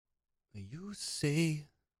You say,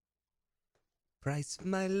 price of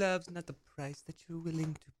my love's not the price that you're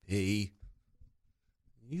willing to pay.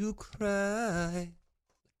 You cry,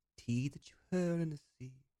 tea that you heard in the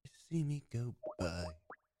sea. You see me go by.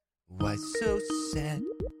 Why so sad?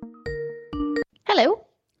 Hello.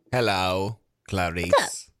 Hello,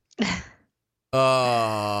 Clarice.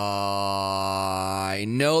 I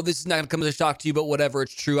know this is not going to come as a shock to you, but whatever,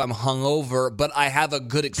 it's true. I'm hungover, but I have a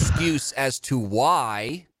good excuse as to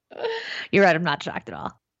why. You're right. I'm not shocked at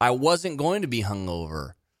all. I wasn't going to be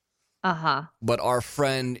hungover. Uh-huh. But our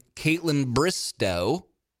friend Caitlin Bristow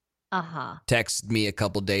texted me a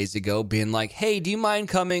couple days ago being like, hey, do you mind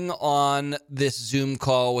coming on this Zoom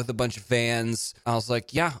call with a bunch of fans? I was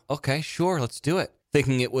like, yeah, okay, sure, let's do it.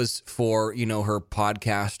 Thinking it was for, her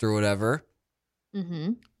podcast or whatever.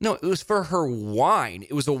 Mm-hmm. No, it was for her wine.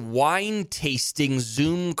 It was a wine tasting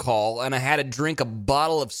Zoom call, and I had to drink a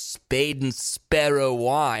bottle of Spade and Sparrow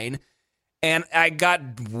wine, and I got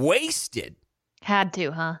wasted. Had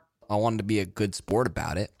to, huh? I wanted to be a good sport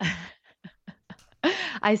about it.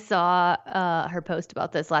 I saw her post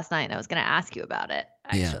about this last night, and I was going to ask you about it,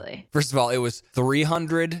 actually. Yeah. First of all, it was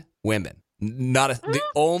 300 women. The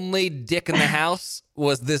only dick in the house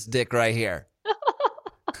was this dick right here.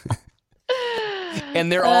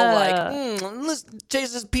 And they're all like, let's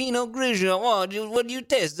taste this Pinot Grigio. Oh, what do you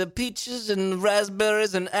taste? The peaches and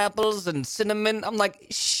raspberries and apples and cinnamon? I'm like,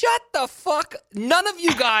 shut the fuck. None of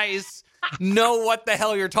you guys know what the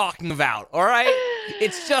hell you're talking about, all right?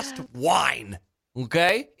 It's just wine,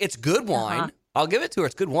 okay? It's good wine. I'll give it to her.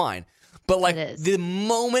 It's good wine. But, like, the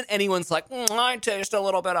moment anyone's like, I taste a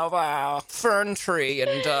little bit of fern tree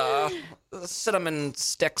and cinnamon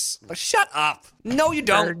sticks. Shut up. No, you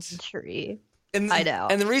don't. Fern tree. I know.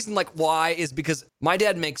 And the reason, why is because my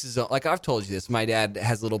dad makes his own, I've told you this, my dad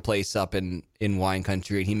has a little place up in wine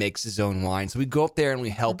country, and he makes his own wine. So we go up there and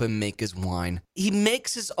we help him make his wine. He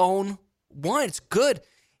makes his own wine. It's good.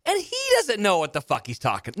 And he doesn't know what the fuck he's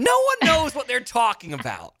talking. No one knows what they're talking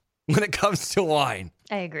about when it comes to wine.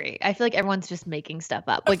 I agree. I feel like everyone's just making stuff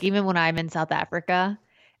up. Like, even when I'm in South Africa,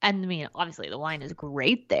 and I mean, obviously the wine is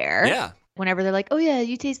great there. Yeah. Whenever they're like, oh, yeah,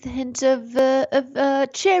 you taste the hint of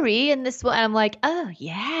cherry in this one. I'm like, oh,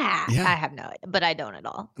 yeah. I have no idea, but I don't at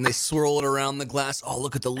all. And they swirl it around the glass. Oh,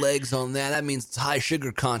 look at the legs on that. That means it's high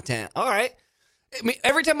sugar content. All right. I mean,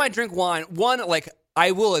 every time I drink wine,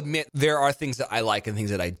 I will admit there are things that I like and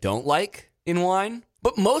things that I don't like in wine.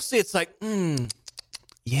 But mostly it's like,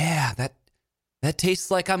 yeah, that tastes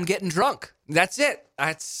like I'm getting drunk. That's it.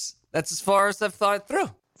 That's as far as I've thought it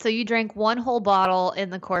through. So you drank one whole bottle in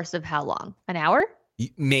the course of how long? An hour?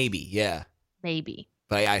 Maybe, yeah. Maybe.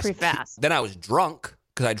 But pretty fast. Then I was drunk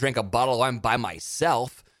because I drank a bottle of wine by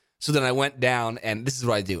myself. So then I went down, and this is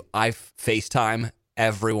what I do. I FaceTime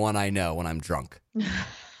everyone I know when I'm drunk.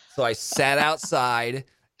 So I sat outside,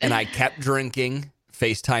 and I kept drinking,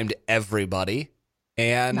 FaceTimed everybody.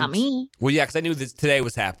 And not me. Well, yeah, because I knew this today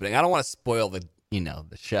was happening. I don't want to spoil the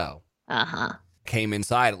show. Uh-huh. Came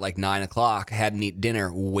inside at 9 o'clock, hadn't eaten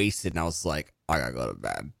dinner, wasted, and I was like, I gotta go to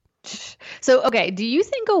bed. So, okay, do you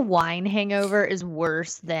think a wine hangover is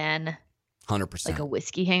worse than 100%. Like a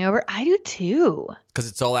whiskey hangover? I do too. Because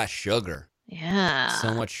it's all that sugar. Yeah.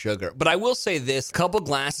 So much sugar. But I will say this, a couple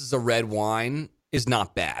glasses of red wine is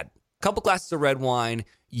not bad. A couple glasses of red wine,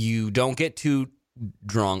 you don't get too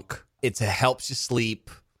drunk. It helps you sleep.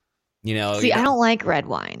 See, I don't like red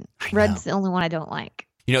wine. Red's the only one I don't like.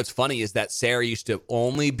 What's funny is that Sarah used to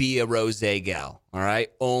only be a rosé gal, all right?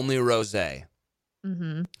 Only rosé.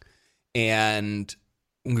 Mm-hmm. And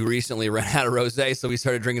we recently ran out of rosé, so we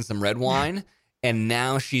started drinking some red wine. And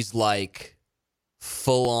now she's like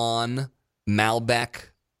full-on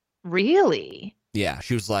Malbec. Really? Yeah,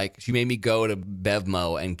 she made me go to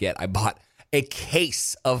Bevmo and I bought a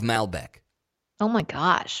case of Malbec. Oh my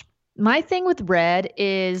gosh. My thing with red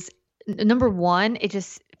is, number one,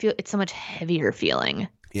 it's so much heavier feeling.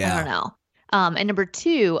 Yeah. I don't know. And number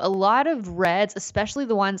two, a lot of reds, especially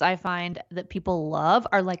the ones I find that people love,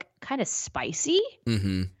 are kind of spicy.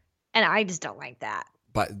 Mm-hmm. And I just don't like that.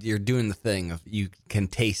 But you're doing the thing of you can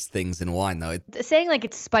taste things in wine, though. Saying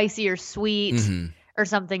it's spicy or sweet or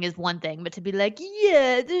something is one thing, but to be like,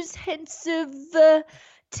 yeah, there's hints of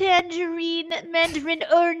tangerine, mandarin,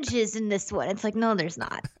 oranges in this one. It's like, no, there's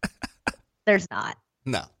not. There's not.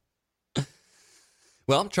 No.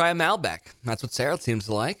 Well, try a Malbec. That's what Sarah seems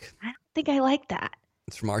to like. I don't think I like that.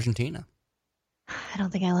 It's from Argentina. I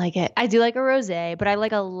don't think I like it. I do like a rosé, but I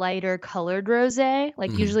like a lighter colored rosé.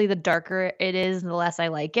 Usually the darker it is, the less I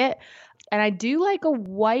like it. And I do like a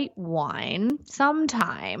white wine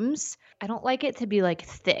sometimes. I don't like it to be like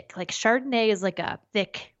thick. Like Chardonnay is like a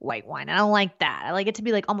thick white wine. I don't like that. I like it to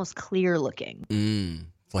be like almost clear looking.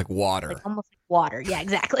 Like water. Like almost like water. Yeah,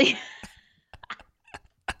 exactly.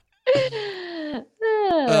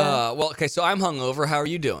 Well, okay, so I'm hungover. How are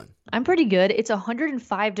you doing? I'm pretty good. It's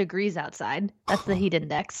 105 degrees outside. That's the heat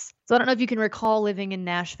index. So I don't know if you can recall living in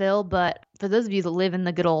Nashville, but for those of you that live in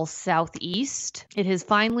the good old Southeast,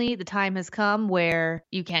 the time has come where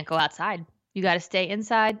you can't go outside. You got to stay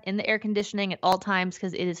inside in the air conditioning at all times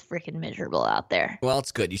because it is freaking miserable out there. Well,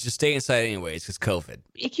 it's good. You should stay inside anyways because COVID.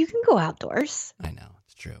 You can go outdoors. I know.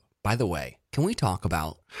 It's true. By the way, can we talk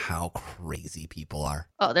about how crazy people are?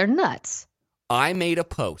 Oh, they're nuts. I made a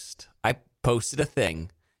post. I posted a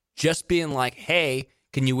thing just being like, hey,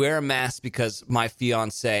 can you wear a mask because my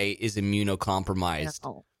fiance is immunocompromised?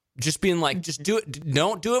 No. Just being like, just do it.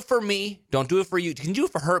 Don't do it for me. Don't do it for you. You can do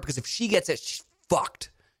it for her because if she gets it, she's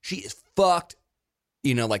fucked. She is fucked.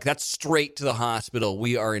 You know, like that's straight to the hospital.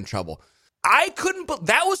 We are in trouble. I couldn't, but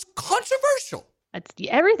that was controversial.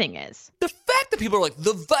 Everything is. The fact that people are like,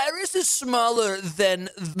 the virus is smaller than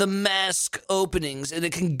the mask openings and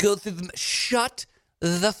it can go through them. Shut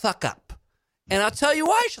the fuck up. And I'll tell you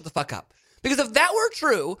why shut the fuck up. Because if that were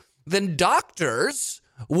true, then doctors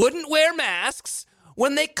wouldn't wear masks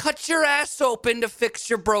when they cut your ass open to fix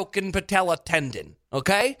your broken patella tendon.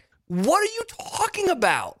 Okay? What are you talking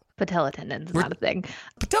about? Patella tendon is not a thing.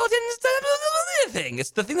 Patella tendon is not a thing.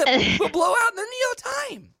 It's the thing that people blow out in their knee all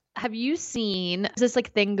the time. Have you seen this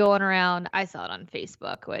like thing going around? I saw it on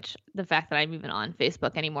Facebook, which the fact that I'm even on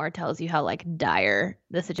Facebook anymore tells you how like dire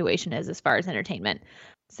the situation is as far as entertainment.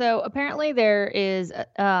 So apparently there is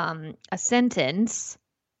a sentence.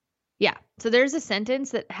 Yeah. So there's a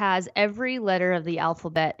sentence that has every letter of the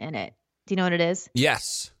alphabet in it. Do you know what it is?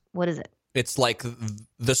 Yes. What is it? It's like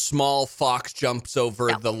the small fox jumps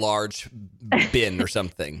over the large bin or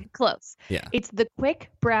something. Close. Yeah. It's the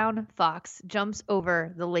quick brown fox jumps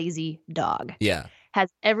over the lazy dog. Yeah. Has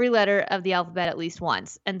every letter of the alphabet at least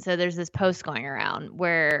once. And so there's this post going around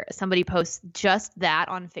where somebody posts just that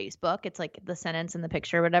on Facebook. It's like the sentence in the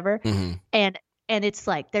picture or whatever. Mm-hmm. And it's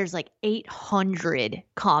like there's like 800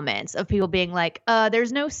 comments of people being like,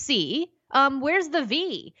 there's no C. Where's the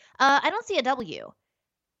V? I don't see a W.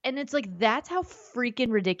 And it's like, that's how freaking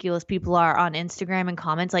ridiculous people are on Instagram and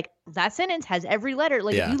comments. Like, that sentence has every letter.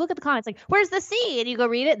 Like, if you look at the comments, like, where's the C? And you go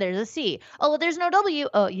read it, there's a C. Oh, well, there's no W.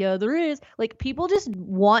 Oh, yeah, there is. Like, people just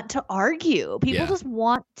want to argue. People just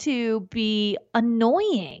want to be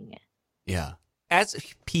annoying. Yeah. As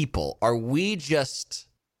people, are we just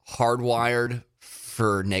hardwired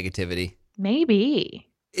for negativity? Maybe.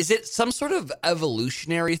 Is it some sort of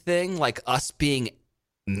evolutionary thing? Like us being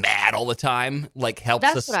mad all the time, like helps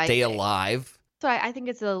us stay alive? So I think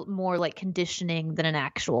it's a more like conditioning than an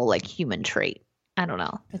actual like human trait. I don't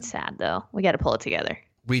know. It's sad though. We got to pull it together.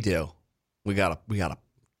 We do. We gotta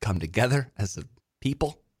come together as a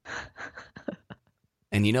people.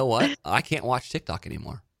 And you know what? I can't watch TikTok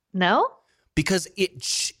anymore. No? Because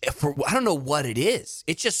I don't know what it is.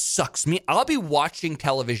 It just sucks me. I'll be watching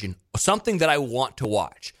television, something that I want to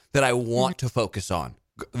watch, that I want to focus on.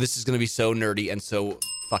 This is going to be so nerdy and so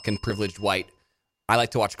fucking privileged white. I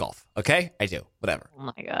like to watch golf. Okay? I do. Whatever.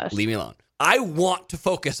 Oh my gosh. Leave me alone. I want to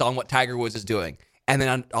focus on what Tiger Woods is doing. And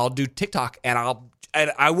then I'll do TikTok and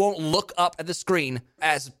I won't look up at the screen.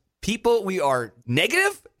 As people, we are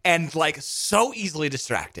negative and like so easily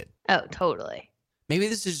distracted. Oh, totally. Maybe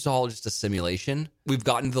this is all just a simulation. We've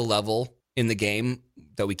gotten to the level in the game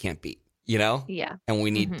that we can't beat. You know? Yeah. And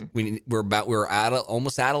we're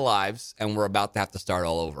almost out of lives, and we're about to have to start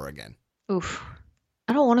all over again. Oof.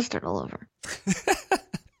 I don't want to start all over.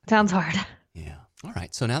 Sounds hard. Yeah. All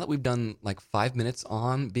right. So now that we've done like 5 minutes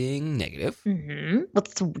on being negative,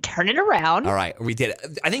 let's turn it around. All right, we did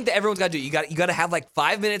it. I think that everyone's got to do it. You got to have like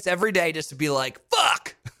 5 minutes every day just to be like,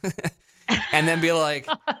 fuck. And then be like,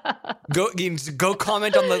 go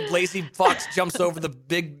comment on the lazy fox jumps over the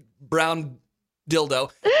big brown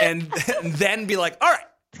dildo, and then be like, all right,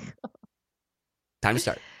 time to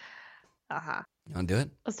start. You want to do it?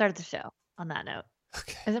 Let's start the show on that note.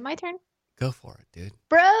 Okay. Is it my turn? Go for it, dude.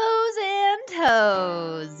 Bros and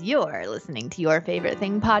Toes. You're listening to Your Favorite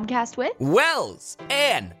Thing podcast with Wells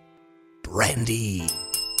and Brandy.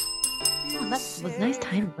 Oh, that was nice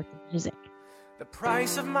timing with the music. The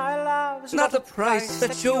price of my love is not the price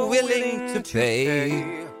that you're willing to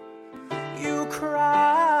pay. You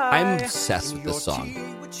cry. I'm obsessed with this song.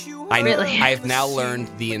 I've now learned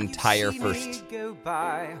the entire first,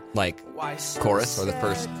 like, chorus or the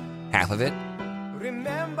first half of it.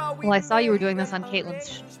 Remember we Well, I saw you were doing this on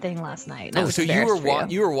Caitlin's thing last night. and I Oh, was so you embarrassed were for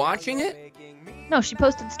you were watching it? No, she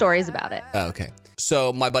posted stories about it. Oh, okay.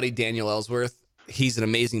 So my buddy Daniel Ellsworth, he's an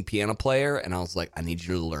amazing piano player, and I was like, I need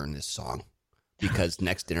you to learn this song because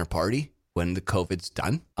next dinner party, when the COVID's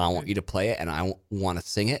done, I want you to play it, and I want to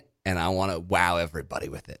sing it, and I want to wow everybody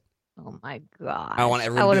with it. Oh my god! I want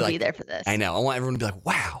everyone to be be there for this. I know. I want everyone to be like,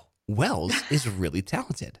 wow, Wells is really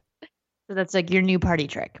talented. So that's like your new party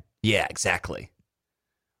trick. Yeah, exactly.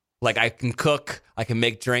 Like I can cook, I can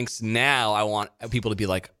make drinks. Now I want people to be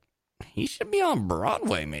like, he should be on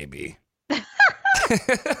Broadway, maybe.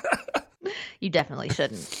 You definitely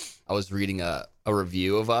shouldn't. I was reading a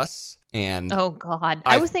review of us, and Oh god,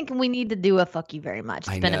 I was thinking we need to do a fuck you very much.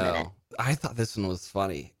 It's been a minute. I thought this one was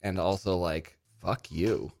funny, and also like, fuck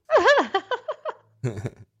you.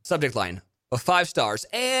 Subject line: 5 stars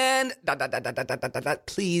and ...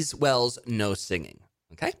 Please, Wells, no singing.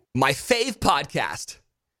 Okay. My fave podcast.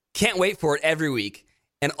 Can't wait for it every week,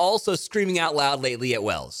 and also screaming out loud lately at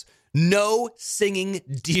Wells. No singing,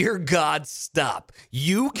 dear God, stop.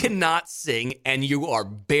 You cannot sing, and you are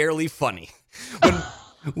barely funny.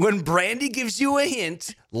 When Brandy gives you a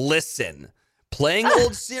hint, listen. Playing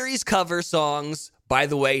old series cover songs. By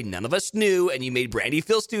the way, none of us knew, and you made Brandy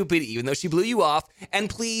feel stupid, even though she blew you off. And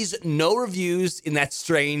please, no reviews in that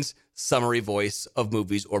strange summary voice of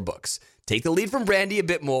movies or books. Take the lead from Brandy a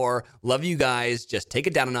bit more. Love you guys. Just take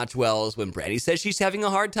it down a notch, Wells. When Brandy says she's having a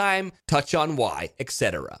hard time, touch on why,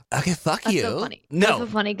 etc. Okay, fuck That's you. so funny. No. That's so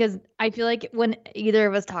funny because I feel like when either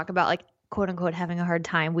of us talk about like quote unquote having a hard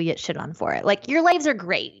time, we get shit on for it. Like your lives are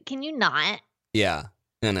great. Can you not? Yeah,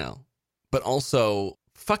 I know. But also,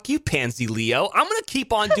 fuck you, Pansy Leo. I'm going to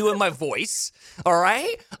keep on doing my voice, all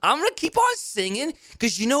right? I'm going to keep on singing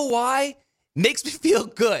because you know why? Makes me feel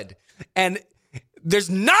good. And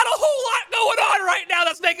there's not a whole lot going on right now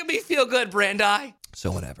that's making me feel good, Brandy.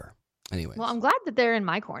 So whatever. Anyway. Well, I'm glad that they're in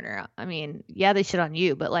my corner. I mean, yeah, they shit on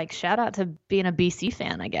you, but like shout out to being a BC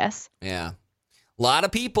fan, I guess. Yeah. A lot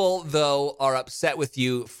of people, though, are upset with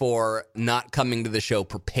you for not coming to the show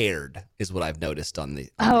prepared, is what I've noticed on the.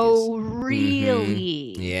 Oh,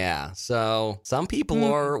 really? Mm-hmm. Yeah. So some people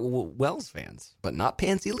are Wells fans, but not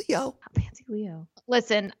Pansy Leo. Not Pansy Leo.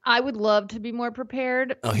 Listen, I would love to be more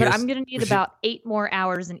prepared, but I'm going to need about 8 more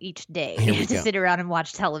hours in each day to sit around and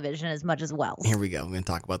watch television as much as Wells. Here we go. We're going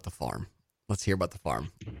to talk about the farm. Let's hear about the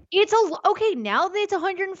farm. Okay, now that it's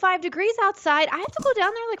 105 degrees outside, I have to go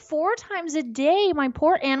down there like 4 times a day. My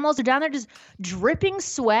poor animals are down there just dripping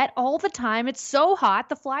sweat all the time. It's so hot.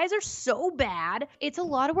 The flies are so bad. It's a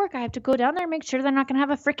lot of work. I have to go down there and make sure they're not going to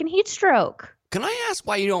have a freaking heat stroke. Can I ask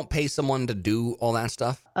why you don't pay someone to do all that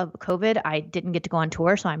stuff? Of COVID, I didn't get to go on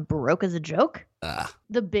tour, so I'm broke as a joke.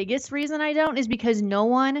 The biggest reason I don't is because no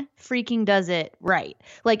one freaking does it right.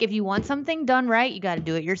 Like, if you want something done right, you got to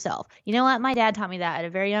do it yourself. You know what? My dad taught me that at a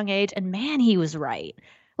very young age, and man, he was right.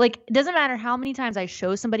 Like, it doesn't matter how many times I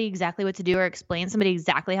show somebody exactly what to do or explain somebody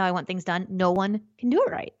exactly how I want things done, no one can do it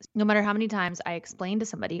right. No matter how many times I explain to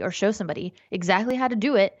somebody or show somebody exactly how to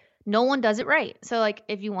do it, no one does it right. So, like,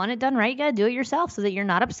 if you want it done right, you got to do it yourself so that you're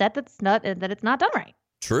not upset that it's not done right.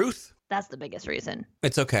 Truth. That's the biggest reason.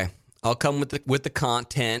 It's okay. I'll come with the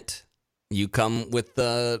content. You come with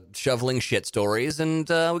the shoveling shit stories, and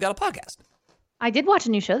we got a podcast. I did watch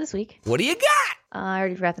a new show this week. What do you got? I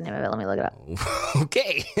already forgot the name of it. Let me look it up.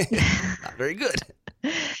 Okay. Not very good.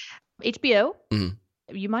 HBO.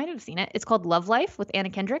 Mm-hmm. You might have seen it. It's called Love Life with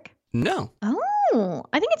Anna Kendrick. No. Oh,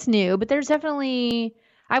 I think it's new, but there's definitely...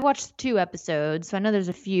 I watched 2 episodes, so I know there's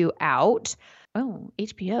a few out. Oh,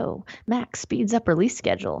 HBO Max speeds up release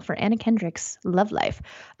schedule for Anna Kendrick's Love Life.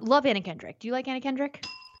 Love Anna Kendrick. Do you like Anna Kendrick?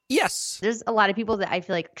 Yes. There's a lot of people that I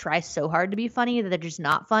feel like try so hard to be funny that they're just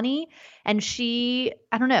not funny. And she,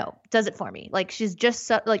 I don't know, does it for me. Like, she's just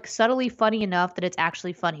subtly funny enough that it's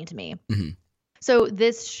actually funny to me. Mm-hmm. So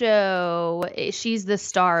this show, she's the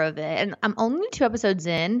star of it. And I'm only 2 episodes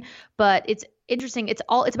in, but it's interesting. It's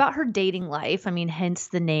about her dating life. I mean, hence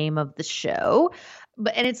the name of the show.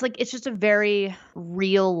 And it's just a very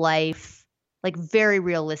real life, like very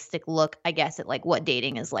realistic look, I guess, at like what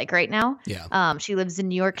dating is like right now. Yeah. She lives in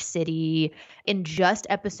New York City. In just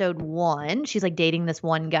episode 1, she's like dating this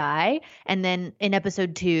one guy. And then in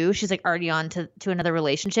episode 2, she's like already on to another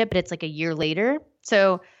relationship, but it's like a year later.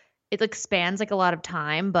 So it like spans like a lot of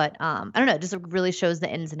time, but I don't know, it just really shows the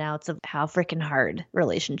ins and outs of how freaking hard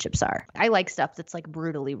relationships are. I like stuff that's like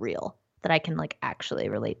brutally real that I can like actually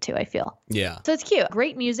relate to, I feel. Yeah. So it's cute.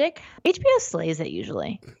 Great music. HBO slays it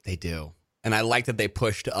usually. They do. And I like that they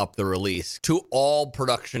pushed up the release to all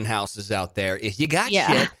production houses out there. If you got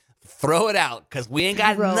shit, throw it out because we ain't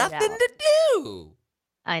got nothing to do.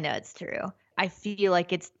 I know, it's true. I feel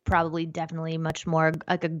like it's probably definitely much more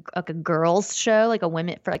like a girls show, like a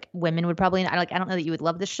women for like women would probably I don't know that you would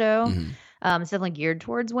love the show. It's definitely geared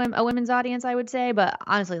towards a women's audience, I would say, but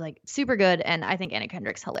honestly, like super good, and I think Anna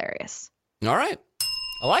Kendrick's hilarious. All right,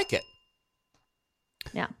 I like it.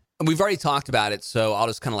 Yeah. We've already talked about it, so I'll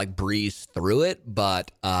just kind of like breeze through it,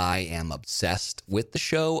 but I am obsessed with the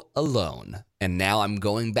show Alone. And now I'm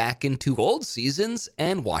going back into old seasons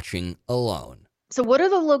and watching Alone. So what are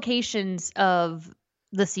the locations of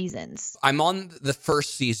the seasons? I'm on the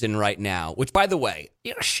first season right now, which, by the way,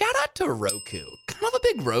 shout out to Roku. Kind of a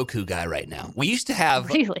big Roku guy right now. We used to have...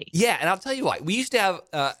 Really? Yeah, and I'll tell you why. We used to have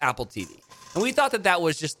Apple TV, and we thought that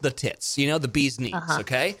was just the tits, the bee's knees,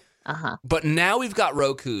 okay? But now we've got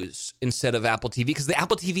Rokus instead of Apple TV because the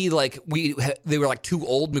Apple TV, they were like too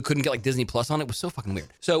old. We couldn't get like Disney Plus on it. It was so fucking weird.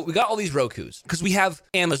 So we got all these Rokus because we have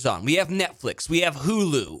Amazon, we have Netflix, we have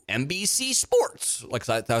Hulu, NBC Sports. Like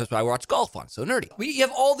that's what I watch golf on. So nerdy. We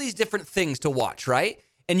have all these different things to watch, right?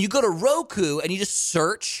 And you go to Roku and you just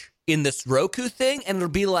search in this Roku thing, and it'll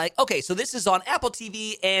be like, okay, so this is on Apple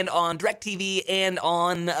TV and on DirecTV and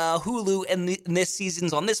on Hulu, and this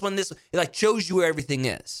season's on this one. It like shows you where everything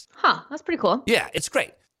is. Huh, that's pretty cool. Yeah, it's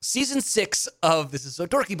great. Season 6 of, this is so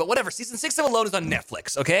dorky, but whatever. Season 6 of Alone is on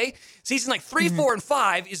Netflix, okay? Season 3, 4, and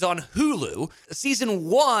 5 is on Hulu. Season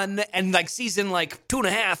 1 and season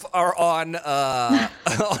 2.5 are on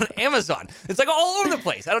on Amazon. It's like all over the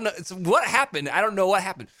place. I don't know. It's what happened. I don't know what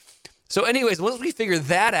happened. So anyways, once we figured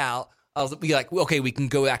that out, I was like, okay, we can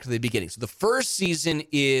go back to the beginning. So the first season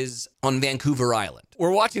is on Vancouver Island.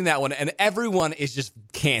 We're watching that one, and everyone is just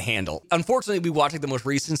can't handle. Unfortunately, we watched the most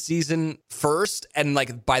recent season first, and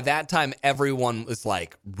by that time, everyone was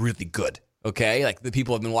really good. Okay, the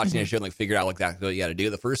people have been watching that show and figured out exactly what you got to do.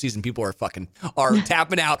 The first season, people are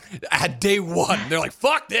tapping out at day one. They're like,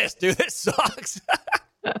 "Fuck this, dude! This sucks."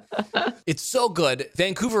 It's so good.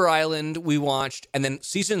 Vancouver Island we watched, and then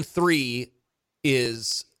season 3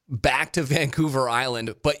 is back to Vancouver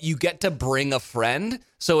Island, but you get to bring a friend.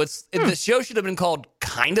 So the show should have been called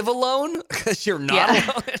Kind of Alone because you're not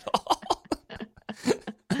alone at all.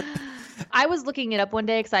 I was looking it up one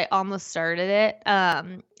day because I almost started it,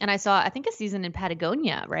 and I saw, I think, a season in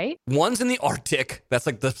Patagonia, right? One's in the Arctic. That's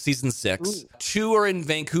the season 6. Ooh. 2 are in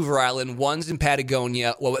Vancouver Island. One's in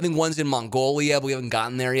Patagonia. Well, I think one's in Mongolia, but we haven't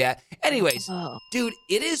gotten there yet. Anyways, dude,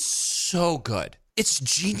 it is so good. It's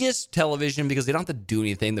genius television because they don't have to do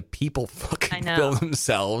anything. The people fucking film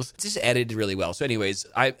themselves. It's just edited really well. So anyways,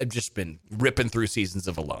 I've just been ripping through seasons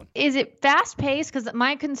of Alone. Is it fast paced? Because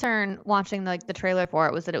my concern watching the trailer for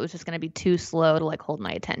it was that it was just going to be too slow to hold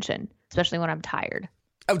my attention, especially when I'm tired.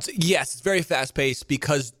 I would say, yes, it's very fast paced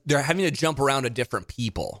because they're having to jump around to different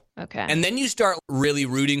people. Okay. And then you start really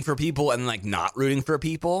rooting for people and not rooting for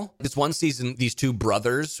people. This one season, these two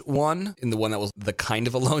brothers won in the one that was the Kind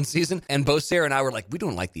of Alone season. And both Sarah and I were like, we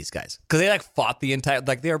don't like these guys. Because they fought the entire,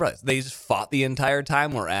 they were brothers. They just fought the entire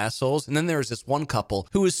time, were assholes. And then there was this one couple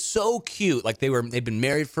who was so cute. They'd been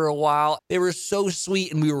married for a while. They were so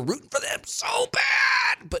sweet and we were rooting for them so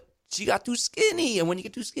bad. But she got too skinny, and when you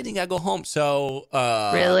get too skinny, you gotta go home. So,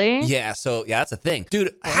 really? Yeah, that's a thing.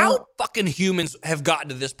 Dude, how fucking humans have gotten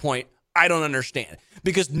to this point, I don't understand.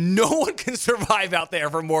 Because no one can survive out there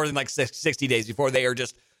for more than 60 days before they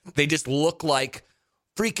just look like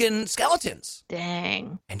freaking skeletons.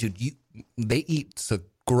 Dang. And dude, they eat so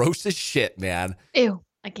gross as shit, man. Ew,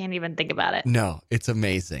 I can't even think about it. No, it's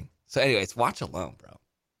amazing. So anyways, watch Alone, bro.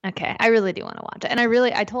 Okay, I really do want to watch it. And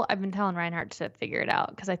I've been telling Reinhardt to figure it out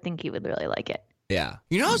because I think he would really like it. Yeah.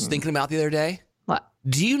 You know what I was thinking about the other day? What?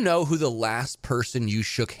 Do you know who the last person you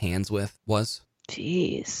shook hands with was?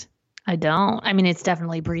 Jeez. I don't. I mean, it's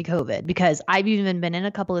definitely pre-COVID because I've even been in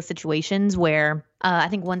a couple of situations where I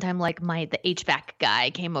think one time the HVAC guy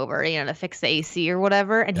came over, to fix the AC or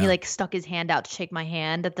whatever. And he stuck his hand out to shake my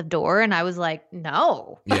hand at the door. And I was like,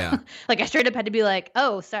 no. Yeah. I straight up had to be like,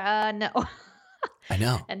 oh, sorry, no. I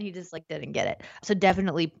know. And he just didn't get it. So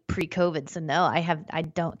definitely pre-COVID. So no,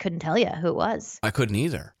 couldn't tell you who it was. I couldn't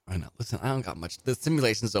either. I know. Listen, I don't got much. The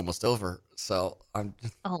simulation's almost over. So I'm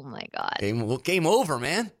just. Oh my God. Game over,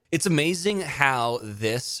 man. It's amazing how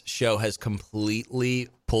this show has completely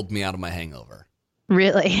pulled me out of my hangover.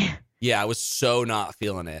 Really? Yeah, I was so not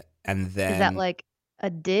feeling it. And then. Is that a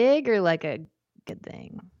dig or a good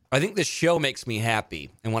thing? I think the show makes me happy.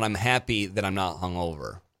 And when I'm happy, then I'm not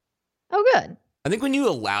hungover. Oh, good. I think when you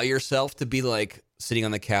allow yourself to be sitting on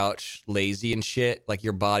the couch, lazy and shit,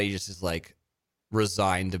 your body just is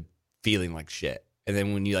resigned to feeling like shit. And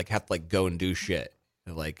then when you have to go and do shit,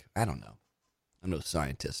 you're I don't know. I'm no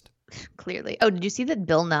scientist. Clearly. Oh, did you see that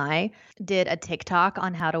Bill Nye did a TikTok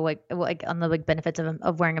on how to like on the like benefits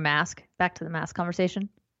of wearing a mask? Back to the mask conversation.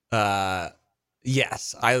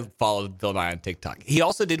 Yes, I followed Bill Nye on TikTok. He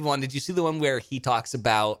also did one. Did you see the one where he talks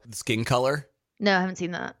about the skin color? No, I haven't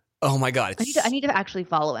seen that. Oh my God. I need to actually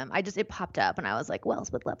follow him. It popped up and I was like,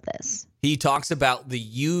 Wells would love this. He talks about the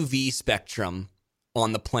UV spectrum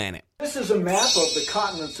on the planet. This is a map of the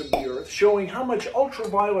continents of the Earth showing how much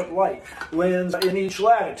ultraviolet light lands in each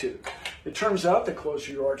latitude. It turns out the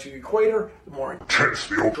closer you are to the equator, the more intense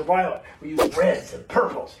the ultraviolet. We use reds and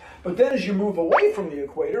purples. But then as you move away from the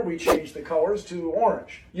equator, we change the colors to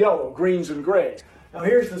orange, yellow, greens, and grays. Now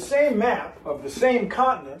here's the same map of the same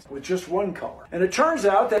continent with just one color. And it turns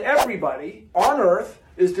out that everybody on Earth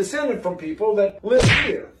is descended from people that live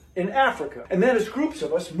here in Africa. And then as groups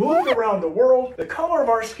of us moved around the world, the color of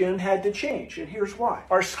our skin had to change. And here's why.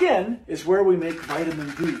 Our skin is where we make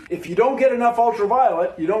vitamin D. If you don't get enough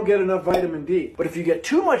ultraviolet, you don't get enough vitamin D. But if you get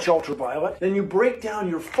too much ultraviolet, then you break down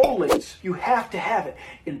your folates. You have to have it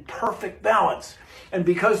in perfect balance. And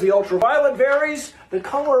because the ultraviolet varies, the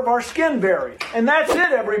color of our skin varies. And that's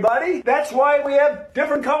it, everybody. That's why we have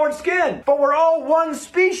different colored skin. But we're all one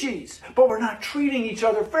species. But we're not treating each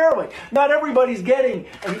other fairly. Not everybody's getting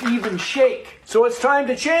an even shake. So it's time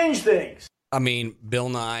to change things. I mean, Bill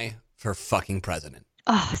Nye for fucking president.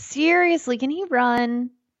 Oh, seriously, can he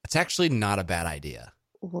run? It's actually not a bad idea.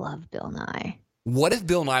 Love Bill Nye. What if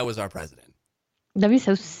Bill Nye was our president? That'd be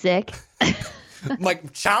so sick.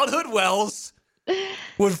 Like childhood Wells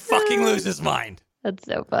would fucking lose his mind. That's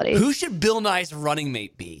so funny. Who should Bill Nye's running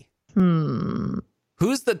mate be?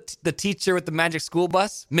 Who's the teacher with the magic school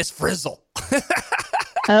bus? Miss Frizzle.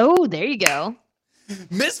 Oh, there you go.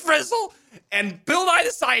 Miss Frizzle and Bill Nye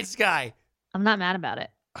the Science Guy. I'm not mad about it.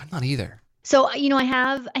 I'm not either. So, I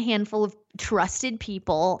have a handful of trusted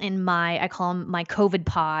people in I call them my COVID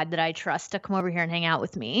pod that I trust to come over here and hang out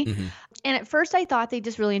with me. Mm-hmm. And at first I thought they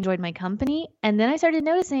just really enjoyed my company. And then I started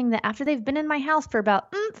noticing that after they've been in my house for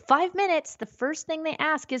about 5 minutes, the first thing they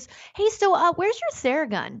ask is, hey, so where's your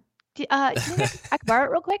Theragun? I can borrow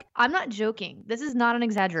it real quick? I'm not joking. This is not an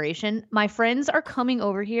exaggeration. My friends are coming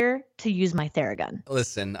over here to use my Theragun.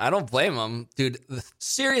 Listen, I don't blame them. Dude, the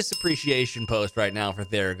serious appreciation post right now for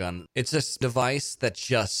Theragun. It's a device that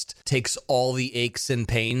just takes all the aches and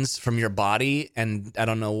pains from your body and I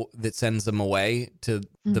don't know, that sends them away to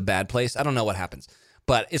the bad place. I don't know what happens,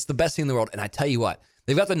 but it's the best thing in the world. And I tell you what,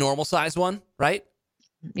 they've got the normal size one, right?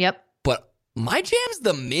 Yep. But my jam's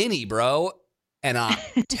the mini, bro. And I'll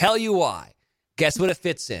tell you why. Guess what it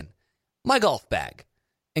fits in? My golf bag.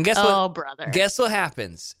 And guess what? Oh, brother. Guess what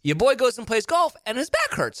happens? Your boy goes and plays golf, and his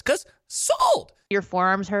back hurts, because sold. Your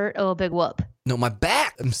forearms hurt? Oh, big whoop. No, my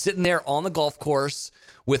back. I'm sitting there on the golf course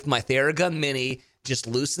with my Theragun Mini, just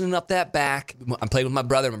loosening up that back. I'm playing with my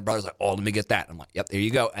brother. My brother's like, oh, let me get that. I'm like, yep, there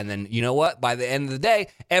you go. And then, you know what? By the end of the day,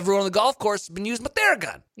 everyone on the golf course has been using my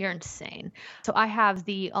Theragun. You're insane. So I have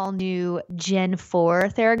the all-new Gen 4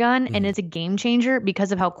 Theragun, and it's a game changer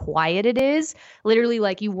because of how quiet it is. Literally,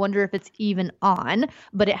 like, you wonder if it's even on,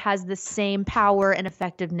 but it has the same power and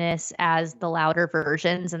effectiveness as the louder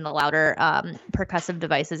versions and the louder percussive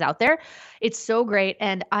devices out there. It's so great,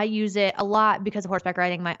 and I use it a lot because of horseback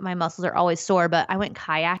riding. My muscles are always sore, but I went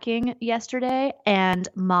kayaking yesterday, and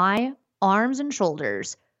my arms and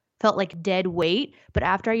shoulders felt like dead weight. But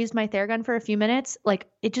after I used my Theragun for a few minutes, like,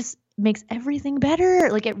 it just makes everything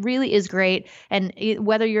better. Like, it really is great. And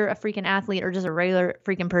whether you're a freaking athlete or just a regular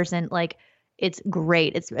freaking person, like, it's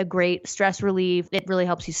great. It's a great stress relief. It really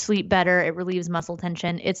helps you sleep better. It relieves muscle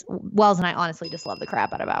tension. Wells and I honestly just love the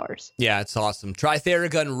crap out of ours. Yeah, it's awesome. Try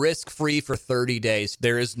Theragun risk-free for 30 days.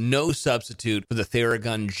 There is no substitute for the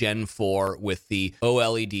Theragun Gen 4 with the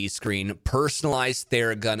OLED screen, personalized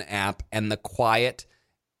Theragun app, and the quiet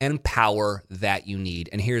and power that you need.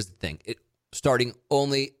 And here's the thing. Starting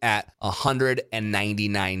only at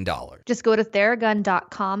 $199. Just go to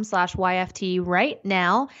Theragun.com/YFT right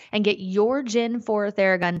now and get your Gen 4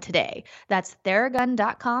 Theragun today. That's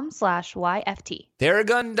Theragun.com/YFT.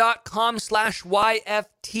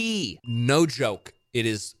 Theragun.com/YFT. No joke. It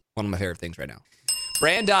is one of my favorite things right now.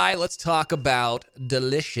 Brandi, let's talk about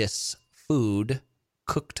delicious food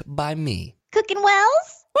cooked by me. Cooking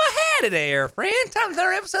Wells? Well, hey there, friend. Time for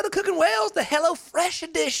another episode of Cooking Wells, the HelloFresh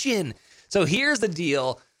edition. So here's the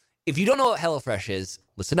deal. If you don't know what HelloFresh is,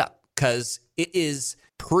 listen up, because it is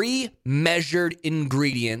pre-measured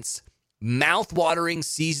ingredients, mouth-watering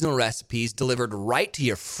seasonal recipes delivered right to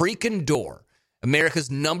your freaking door. America's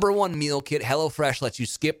 #1 meal kit, HelloFresh, lets you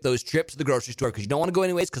skip those trips to the grocery store because you don't want to go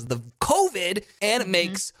anyways because of the COVID, and it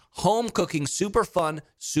makes home cooking super fun,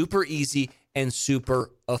 super easy, and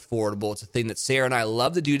super affordable. It's a thing that Sarah and I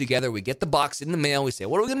love to do together. We get the box in the mail. We say,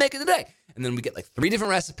 what are we going to make it today? And then we get like 3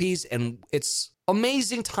 different recipes, and it's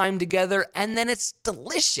amazing time together, and then it's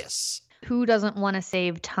delicious. Who doesn't want to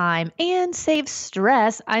save time and save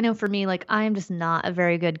stress? I know for me, like, I'm just not a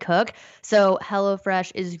very good cook. So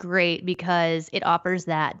HelloFresh is great because it offers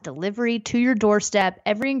that delivery to your doorstep,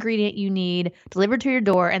 every ingredient you need delivered to your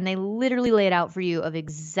door, and they literally lay it out for you of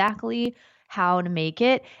exactly how to make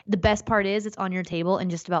it. The best part is it's on your table in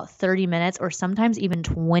just about 30 minutes or sometimes even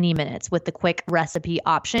 20 minutes with the quick recipe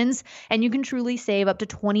options. And you can truly save up to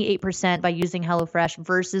 28% by using HelloFresh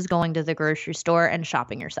versus going to the grocery store and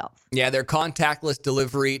shopping yourself. Yeah, their contactless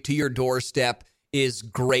delivery to your doorstep is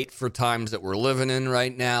great for times that we're living in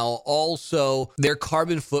right now. Also, their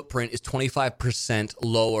carbon footprint is 25%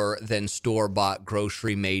 lower than store-bought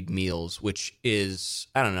grocery-made meals, which is,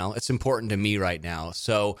 I don't know, it's important to me right now.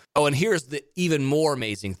 So, and here's the even more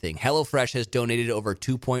amazing thing. HelloFresh has donated over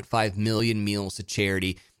 2.5 million meals to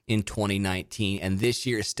charity in 2019, and this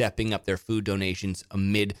year is stepping up their food donations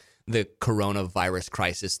amid the coronavirus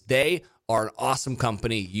crisis. They are an awesome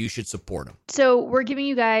company. You should support them. So we're giving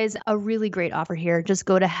you guys a really great offer here. Just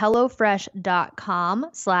go to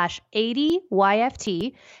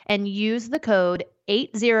HelloFresh.com/80YFT and use the code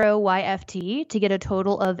 80YFT to get a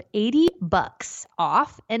total of $80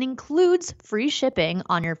 off and includes free shipping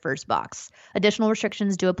on your first box. Additional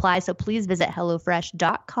restrictions do apply, so please visit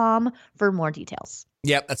HelloFresh.com for more details.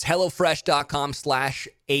 Yep, that's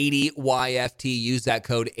HelloFresh.com/80YFT. Use that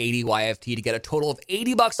code 80YFT to get a total of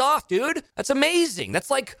 $80 off, dude. That's amazing. That's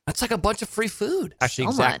like a bunch of free food.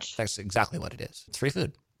 Actually, that's exactly what it is. It's free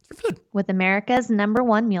food. It's free food. With America's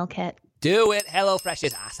 #1 meal kit. Do it. HelloFresh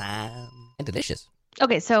is awesome and delicious.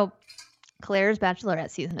 Okay, so Claire's Bachelorette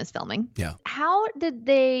season is filming. Yeah. How did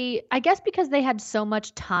they, I guess because they had so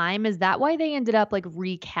much time, is that why they ended up like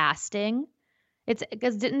recasting? It's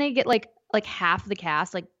because didn't they get like half the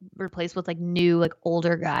cast like replaced with like new like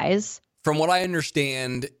older guys? From what I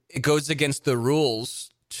understand, it goes against the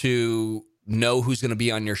rules to know who's going to be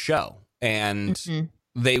on your show. And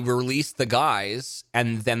they released the guys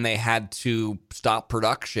and then they had to stop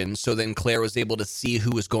production. So then Claire was able to see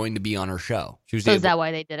who was going to be on her show. Is that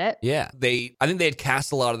why they did it? Yeah. I think they had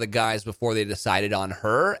cast a lot of the guys before they decided on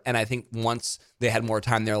her. And I think once they had more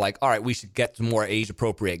time, they're like, all right, we should get some more age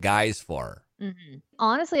appropriate guys for her. Mm-hmm.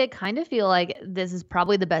 Honestly, I kind of feel like this is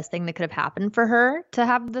probably the best thing that could have happened for her to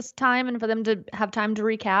have this time and for them to have time to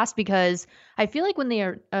recast, because I feel like when they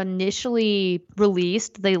initially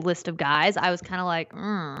released the list of guys, I was kind of like,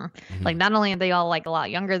 like not only are they all like a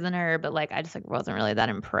lot younger than her, but like I just like wasn't really that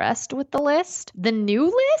impressed with the list. The new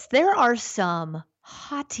list, there are some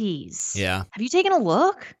hotties. Yeah. Have you taken a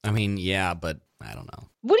look? I mean, yeah, but I don't know.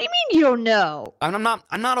 What do you mean you don't know? I'm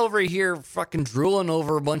not over here fucking drooling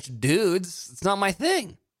over a bunch of dudes. It's not my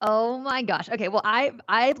thing. Oh my gosh. Okay, well,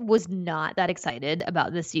 I was not that excited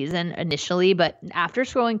about this season initially, but after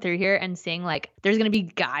scrolling through here and seeing like there's going to be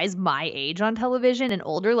guys my age on television and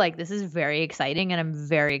older, like this is very exciting and I'm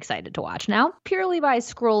very excited to watch now. Purely by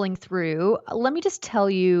scrolling through, let me just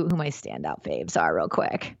tell you who my standout faves are real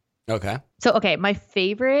quick. Okay. So, my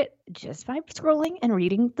favorite, just by scrolling and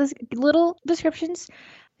reading the little descriptions,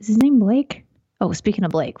 is his name Blake? Oh, speaking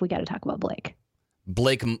of Blake, we got to talk about Blake.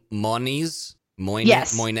 Blake Moniz?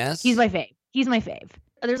 Yes. Moines? He's my fave.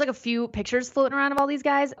 There's like a few pictures floating around of all these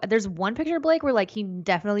guys. There's one picture of Blake where like he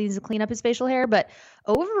definitely needs to clean up his facial hair, but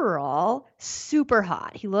overall, super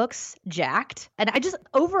hot. He looks jacked. And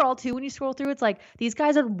overall too, when you scroll through, it's like these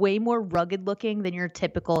guys are way more rugged looking than your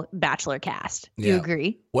typical Bachelor cast. Do you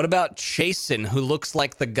agree? What about Chasen, who looks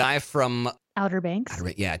like the guy from Outer Banks?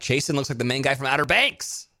 Yeah, Chasen looks like the main guy from Outer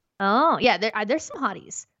Banks. Oh, yeah, there's some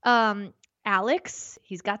hotties. Alex,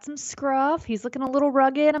 he's got some scruff. He's looking a little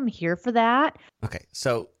rugged. I'm here for that. Okay,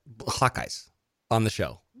 so hot guys on the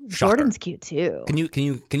show. Shocker. Jordan's cute too. Can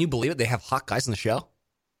you believe it? They have hot guys on the show?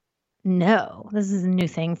 No, this is a new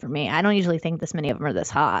thing for me. I don't usually think this many of them are this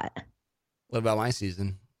hot. What about my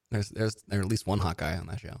season? There's at least one hot guy on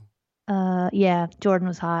that show. Yeah, Jordan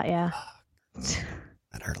was hot. Yeah,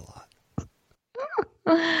 that hurt a lot.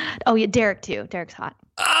 Oh yeah, Derek too. Derek's hot.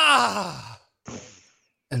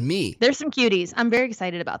 And me. There's some cuties. I'm very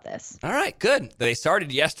excited about this. All right, good. They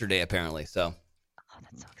started yesterday, apparently. So. Oh,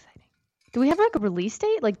 that's so exciting. Do we have like a release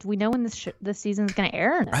date? Like, do we know when this season is going to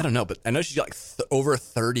air? Or no? I don't know, but I know she's got like over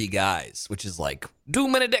 30 guys, which is like too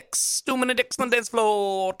many dicks on the dance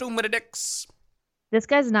floor, too many dicks. This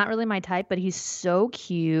guy's not really my type, but he's so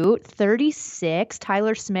cute. 36,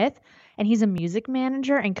 Tyler Smith, and he's a music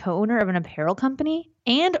manager and co-owner of an apparel company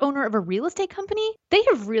and owner of a real estate company. They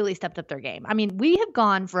have really stepped up their game. I mean, we have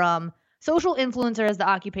gone from social influencer as the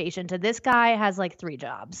occupation to this guy has like 3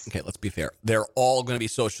 jobs. Okay, let's be fair. They're all going to be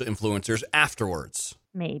social influencers afterwards.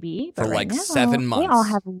 Maybe. For but like right now, 7 months. They all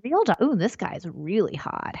have real jobs. Ooh, this guy's really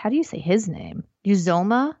hot. How do you say his name?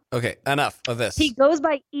 Uzoma? Okay, enough of this. He goes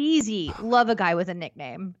by Easy. Love a guy with a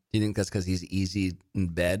nickname. Do you think that's because he's easy in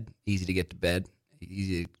bed? Easy to get to bed?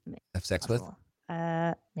 Easy to have sex with?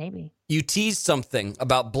 Maybe. You teased something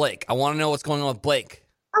about Blake. I want to know what's going on with Blake.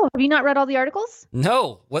 Oh, have you not read all the articles?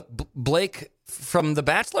 No. What? Blake from The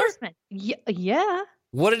Bachelor? Yeah.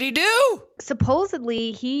 What did he do?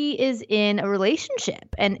 Supposedly, he is in a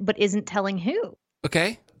relationship, but isn't telling who.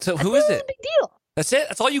 Okay. So who is it? Big deal. That's it?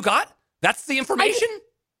 That's all you got? That's the information?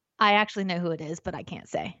 I actually know who it is, but I can't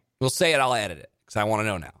say. We'll say it. I'll edit it because I want to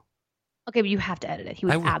know now. Okay, but you have to edit it. He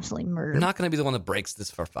was absolutely murdered. I'm not going to be the one that breaks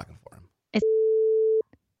this for him.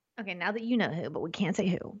 Okay, now that you know who, but we can't say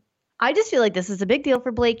who. I just feel like this is a big deal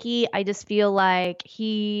for Blakey. I just feel like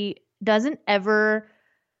he doesn't ever...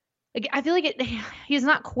 I feel like he's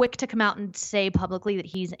not quick to come out and say publicly that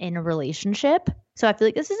he's in a relationship. So I feel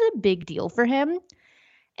like this is a big deal for him.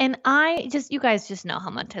 And you guys just know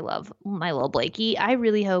how much I love my little Blakey. I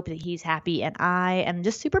really hope that he's happy, and I am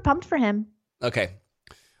just super pumped for him. Okay.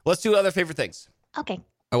 Let's do other favorite things. Okay.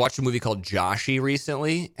 I watched a movie called Joshi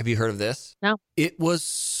recently. Have you heard of this? No. It was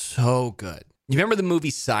so good. You remember the movie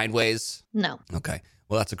Sideways? No. Okay.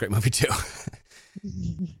 Well, that's a great movie too.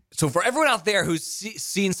 So for everyone out there who's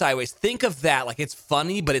seen Sideways, think of that. Like, it's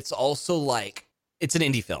funny, but it's also like, it's an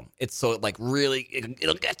indie film. It's so like really,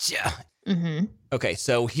 it'll get you. Mm-hmm. Okay,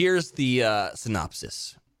 so here's the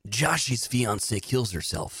synopsis. Joshy's fiance kills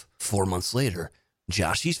herself. 4 months later,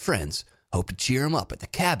 Joshy's friends hope to cheer him up at the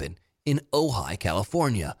cabin in Ojai,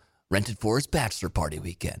 California, rented for his bachelor party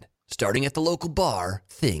weekend. Starting at the local bar,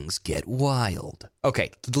 things get wild. Okay,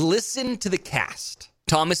 listen to the cast.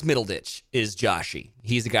 Thomas Middleditch is Joshy.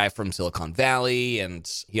 He's a guy from Silicon Valley, and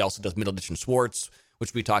he also does Middleditch and Schwartz,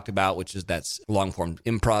 which we talked about, which is that long-form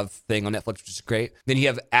improv thing on Netflix, which is great. Then you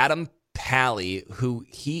have Adam Pally, who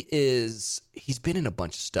he's been in a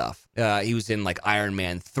bunch of stuff. He was in like Iron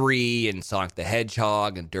Man 3 and Sonic the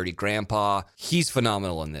Hedgehog and Dirty Grandpa. He's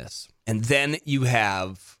phenomenal in this. And then you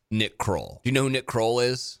have Nick Kroll. Do you know who Nick Kroll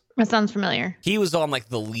is? That sounds familiar. He was on like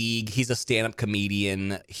The League. He's a stand-up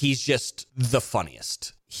comedian. He's just the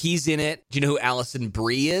funniest. He's in it. Do you know who Allison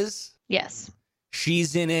Brie is? Yes.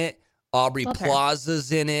 She's in it. Aubrey Love her.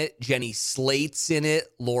 Plaza's in it. Jenny Slate's in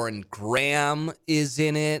it. Lauren Graham is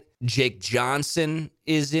in it. Jake Johnson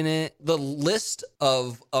is in it. The list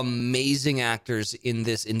of amazing actors in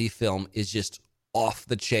this indie film is just off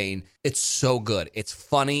the chain. It's so good. It's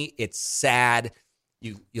funny. It's sad.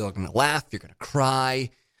 You're going to laugh. You're going to cry.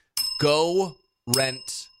 Go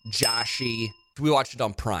rent Joshi. We watched it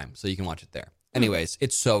on Prime, so you can watch it there. Anyways,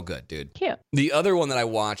 it's so good, dude. Cute. The other one that I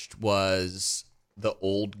watched was The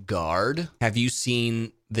Old Guard. Have you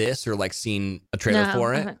seen this or like seen a trailer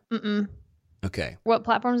for it? Mm-mm. Okay. What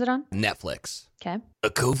platform is it on? Netflix. Okay. A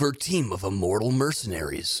covert team of immortal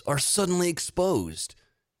mercenaries are suddenly exposed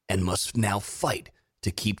and must now fight to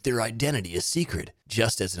keep their identity a secret,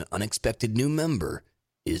 just as an unexpected new member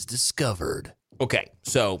is discovered. Okay,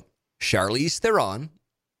 so Charlize Theron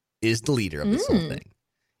is the leader of this whole thing.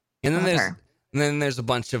 And then there's a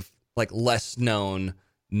bunch of like less known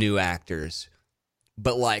new actors.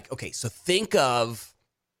 But like, okay, so think of,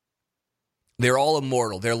 they're all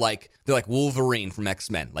immortal. They're like Wolverine from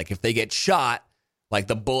X-Men. Like if they get shot, like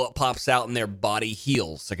the bullet pops out and their body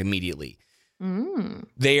heals like immediately.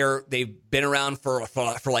 They've been around for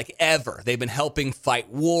like ever. They've been helping fight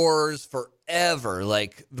wars forever.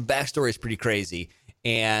 Like the backstory is pretty crazy.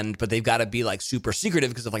 But they've got to be like super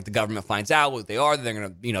secretive because if like the government finds out what they are, they're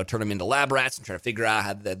going to, turn them into lab rats and try to figure out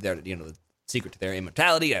how they're, the secret to their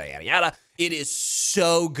immortality, yada, yada, yada. It is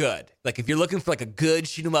so good. Like if you're looking for like a good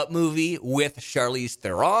shoot 'em up movie with Charlize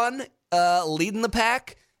Theron leading the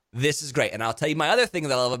pack, this is great. And I'll tell you my other thing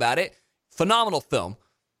that I love about it. Phenomenal film.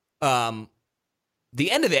 The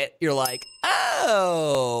end of it, you're like,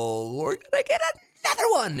 oh, we're going to get another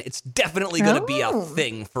one. It's definitely going to be a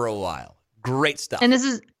thing for a while. Great stuff. And this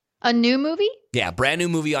is a new movie? Yeah, brand new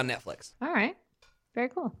movie on Netflix. All right. Very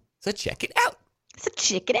cool. So check it out. So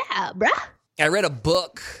check it out, bruh. I read a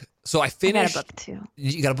book. So I finished. I got a book too.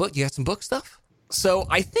 You got a book? You got some book stuff? So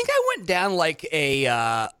I think I went down like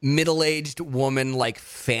a middle-aged woman like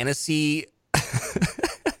fantasy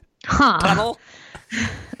tunnel.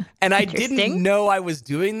 And I didn't know I was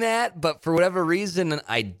doing that, but for whatever reason,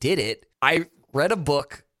 I did it. I read a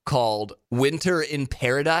book called Winter in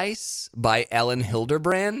Paradise by Ellen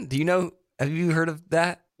Hilderbrand. Do you know? Have you heard of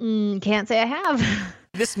that? Can't say I have.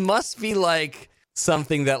 This must be like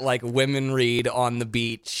something that like women read on the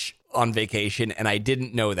beach on vacation, and I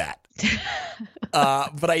didn't know that.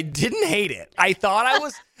 But I didn't hate it. I thought I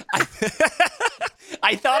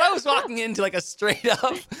was walking into like a straight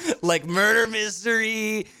up like murder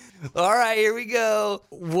mystery. All right, here we go.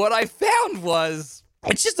 What I found was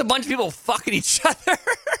it's just a bunch of people fucking each other.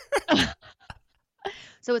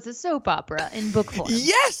 So it's a soap opera in book form.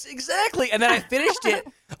 Yes, exactly. And then I finished it.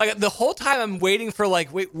 Like, the whole time I'm waiting for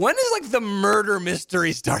like, wait, when does like the murder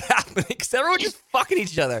mystery start happening? Because everyone's just fucking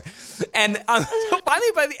each other. And so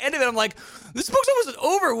finally by the end of it, I'm like, this book's almost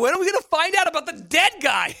over. When are we going to find out about the dead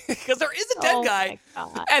guy? Because there is a dead guy.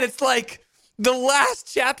 And it's like, the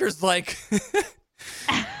last chapter's like,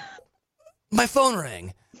 my phone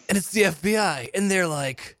rang. And it's the FBI. And they're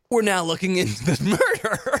like, we're now looking into this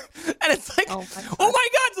murder. And it's like, oh my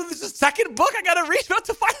God, so there's a second book I got to read about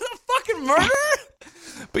to find the fucking murder?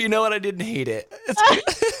 But you know what? I didn't hate it.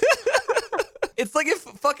 It's like if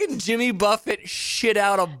fucking Jimmy Buffett shit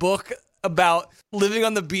out a book about living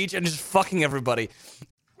on the beach and just fucking everybody.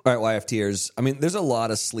 All right, YFTers. I mean, there's a lot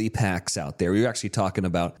of sleep hacks out there. We were actually talking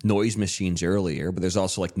about noise machines earlier, but there's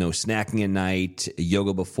also like no snacking at night,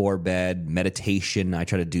 yoga before bed, meditation. I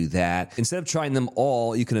try to do that. Instead of trying them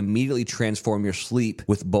all, you can immediately transform your sleep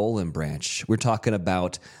with Boll & Branch. We're talking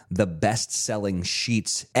about the best-selling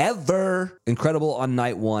sheets ever. Incredible on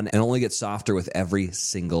night one and only get softer with every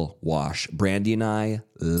single wash. Brandy and I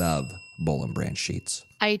love Boll & Branch sheets.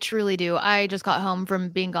 I truly do. I just got home from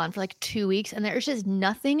being gone for like 2 weeks, and there's just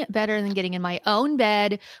nothing better than getting in my own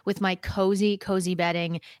bed with my cozy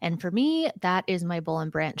bedding. And for me, that is my Boll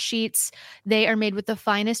 & Branch sheets. They are made with the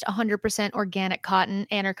finest 100% organic cotton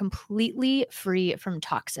and are completely free from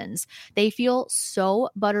toxins. They feel so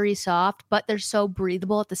buttery soft, but they're so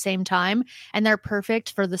breathable at the same time, and they're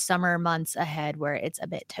perfect for the summer months ahead where it's a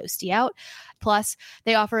bit toasty out. Plus,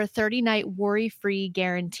 they offer a 30-night worry-free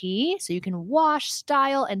guarantee, so you can wash,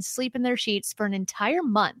 style, and sleep in their sheets for an entire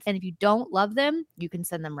month. And if you don't love them, you can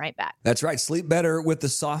send them right back. That's right. Sleep better with the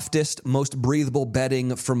softest, most breathable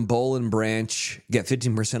bedding from Boll & Branch. Get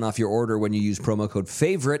 15% off your order when you use promo code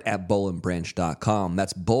FAVORITE at bollandbranch.com.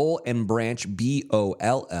 That's Boll & Branch,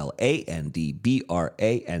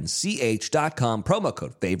 BOLLANDBRANCH.com. Promo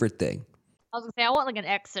code FAVORITE thing. I was going to say, I want like an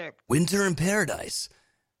excerpt. Winter in Paradise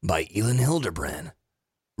by Elin Hilderbrand.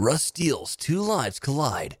 Russ Steele's two lives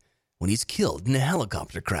collide when he's killed in a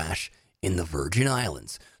helicopter crash in the Virgin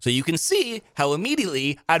Islands. So you can see how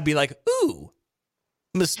immediately I'd be like, ooh,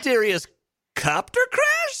 mysterious copter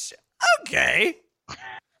crash? Okay.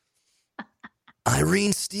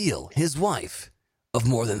 Irene Steele, his wife of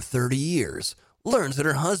more than 30 years, learns that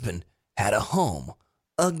her husband had a home,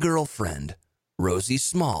 a girlfriend, Rosie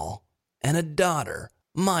Small, and a daughter,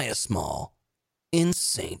 Maya Small, in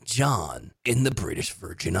St. John in the British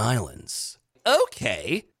Virgin Islands.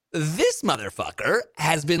 Okay. This motherfucker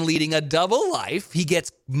has been leading a double life. He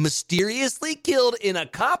gets mysteriously killed in a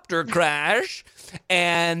copter crash,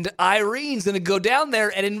 and Irene's going to go down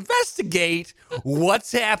there and investigate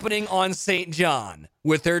what's happening on St. John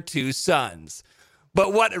with her two sons.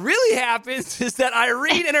 But what really happens is that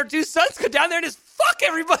Irene and her two sons go down there and just fuck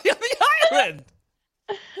everybody on the island.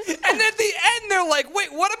 And at the end, they're like,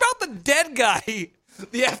 wait, what about the dead guy?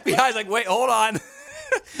 The FBI's like, wait, hold on.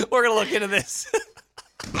 We're going to look into this.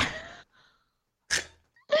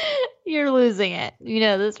 You're losing it. You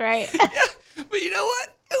know this, right? Yeah, but you know what?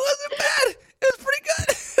 It wasn't bad. It was pretty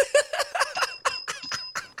good.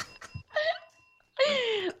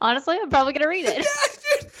 Honestly, I'm probably going to read it. Yeah,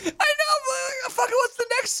 dude. I know, but fucking what's the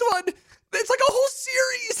next one? It's like a whole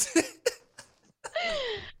series.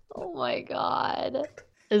 Oh my God.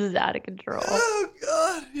 This is out of control. Oh,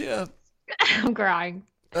 God. Yeah. I'm crying.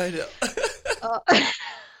 I know.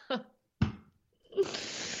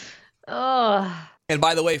 Oh. And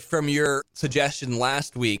by the way, from your suggestion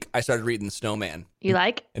last week, I started reading The Snowman. You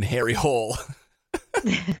like? And Harry Hole.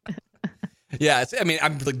 Yeah,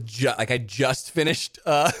 I'm like, I just finished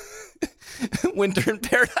Winter in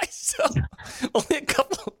Paradise, so only a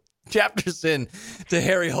couple chapters in to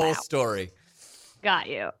Harry Hole's story. Got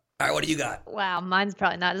you. All right, what do you got? Wow, mine's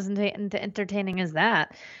probably not as entertaining as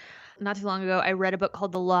that. Not too long ago, I read a book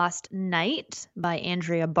called The Lost Night by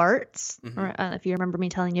Andrea Bartz. Mm-hmm. Or, if you remember me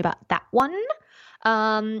telling you about that one.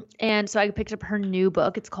 And so I picked up her new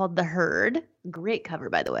book. It's called The Herd. Great cover,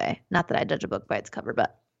 by the way. Not that I judge a book by its cover,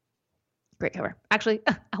 but great cover. Actually,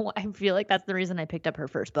 I feel like that's the reason I picked up her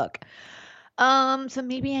first book. So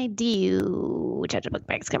maybe I do judge a book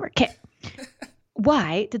by its cover. Okay.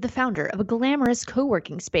 Why did the founder of a glamorous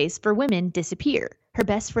co-working space for women disappear? Her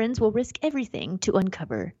best friends will risk everything to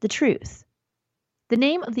uncover the truth. The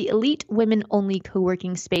name of the elite women-only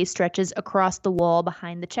co-working space stretches across the wall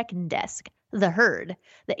behind the check-in desk. The Herd,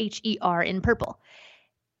 the H-E-R in purple.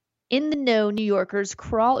 In the know, New Yorkers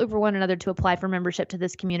crawl over one another to apply for membership to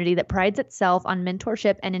this community that prides itself on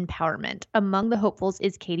mentorship and empowerment. Among the hopefuls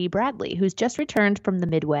is Katie Bradley, who's just returned from the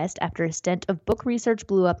Midwest after a stint of book research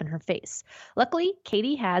blew up in her face. Luckily,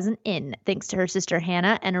 Katie has an in, thanks to her sister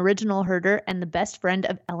Hannah, an original herder and the best friend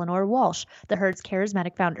of Eleanor Walsh, the Herd's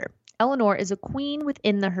charismatic founder. Eleanor is a queen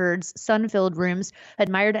within the Herd's sun-filled rooms,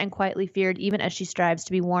 admired and quietly feared even as she strives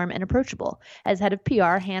to be warm and approachable. As head of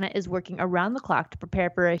PR, Hannah is working around the clock to prepare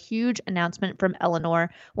for a huge announcement from Eleanor,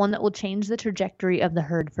 one that will change the trajectory of the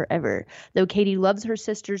Herd forever. Though Katie loves her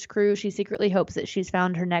sister's crew, she secretly hopes that she's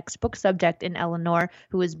found her next book subject in Eleanor,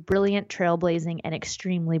 who is brilliant, trailblazing, and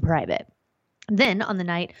extremely private. Then, on the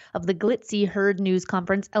night of the glitzy Herd news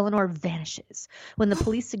conference, Eleanor vanishes. When the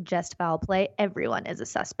police suggest foul play, everyone is a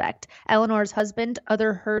suspect. Eleanor's husband,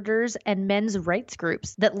 other herders, and men's rights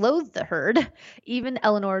groups that loathe the Herd, even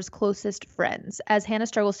Eleanor's closest friends. As Hannah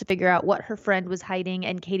struggles to figure out what her friend was hiding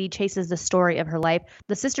and Katie chases the story of her life,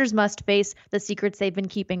 the sisters must face the secrets they've been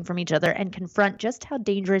keeping from each other and confront just how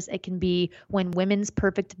dangerous it can be when women's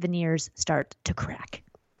perfect veneers start to crack.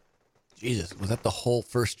 Jesus, was that the whole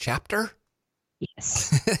first chapter?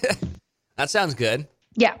 Yes. That sounds good.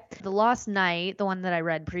 Yeah. The Lost Night, the one that I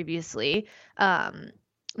read previously,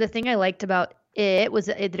 the thing I liked about it was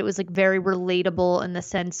that it was like very relatable in the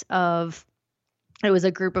sense of it was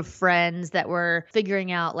a group of friends that were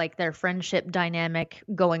figuring out like their friendship dynamic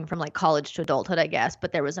going from like college to adulthood, I guess,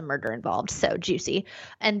 but there was a murder involved. So juicy.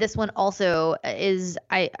 And this one also is,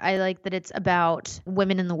 I like that it's about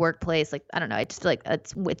women in the workplace. Like, I don't know. I just feel like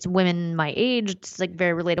it's women my age. It's like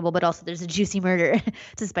very relatable, but also there's a juicy murder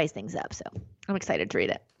to spice things up. So I'm excited to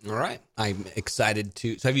read it. All right. I'm excited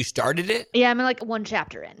to. So have you started it? Yeah, I'm like one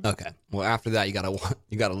chapter in. Okay. Well, after that, you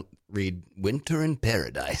gotta read Winter in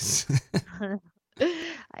Paradise.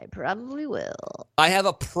 I probably will. I have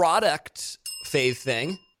a product fave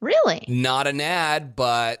thing. Really? Not an ad,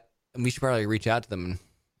 but we should probably reach out to them and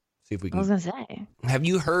see if we can. I was going to say. Have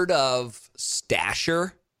you heard of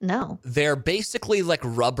Stasher? No. They're basically like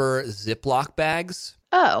rubber Ziploc bags.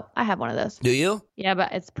 Oh, I have one of those. Do you? Yeah,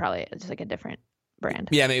 but it's probably just like a different brand.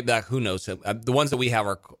 Yeah, maybe that. Who knows? The ones that we have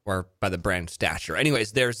are by the brand Stasher.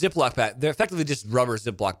 Anyways, they're Ziploc bags. They're effectively just rubber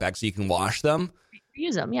Ziploc bags, so you can wash them.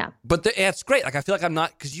 Use them, yeah. But it's great. Like I feel like I'm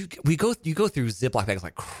not because you go through Ziploc bags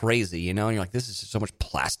like crazy, you know, and you're like, this is just so much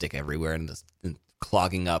plastic everywhere and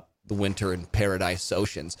clogging up the Winter in Paradise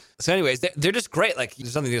oceans. So, anyways, they're just great. Like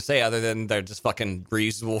there's nothing to say other than they're just fucking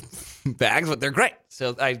reusable bags, but they're great.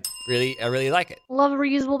 So I really like it. Love a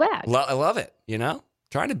reusable bag. I love it. You know,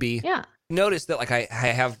 trying to be. Yeah. Notice that like I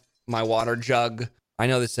have my water jug. I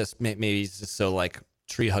know this just maybe it's just so like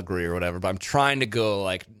tree huggery or whatever, but I'm trying to go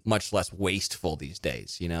like much less wasteful these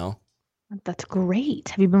days, you know? That's great.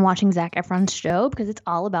 Have you been watching Zac Efron's show? Because it's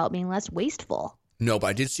all about being less wasteful. No, but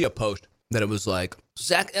I did see a post that it was like,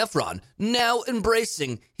 Zac Efron now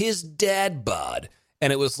embracing his dad bod.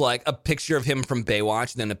 And it was like a picture of him from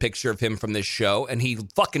Baywatch and then a picture of him from this show. And he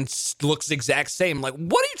fucking looks the exact same. Like,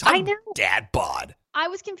 what are you talking about? Dad bod? I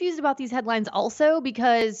was confused about these headlines also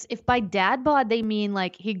because if by dad bod they mean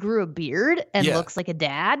like he grew a beard and looks like a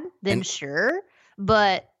dad, then sure.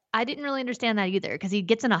 But I didn't really understand that either because he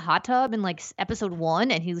gets in a hot tub in like episode 1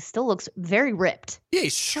 and he still looks very ripped. Yeah,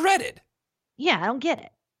 he's shredded. Yeah, I don't get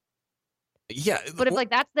it. Yeah. But if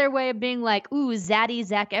like that's their way of being like, ooh, zaddy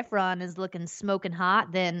Zac Efron is looking smoking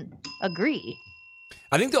hot, then agree.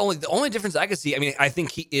 I think the only difference I could see, I mean, I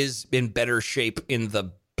think he is in better shape in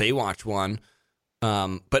the Baywatch one.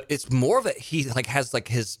 But it's more of he like has like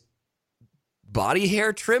his body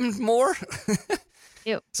hair trimmed more.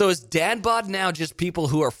 Ew. So is dad bod now just people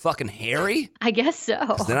who are fucking hairy? I guess so.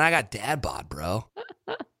 'Cause then I got dad bod, bro.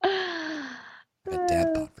 Got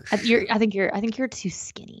dad bod for sure. I think you're too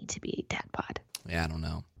skinny to be dad bod. Yeah, I don't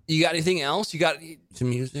know. You got anything else? You got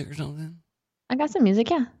some music or something? I got some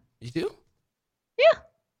music, yeah. You do? Yeah.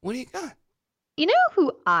 What do you got? You know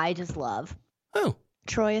who I just love? Oh.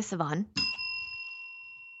 Troye Sivan.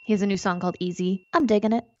 He has a new song called Easy. I'm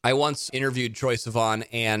digging it. I once interviewed Troye Sivan,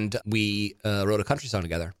 and we wrote a country song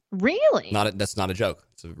together. Really? That's not a joke.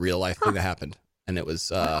 It's a real life thing that happened, and it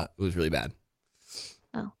was really bad.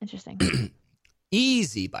 Oh, interesting.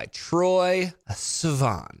 Easy by Troye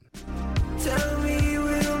Sivan. Tell me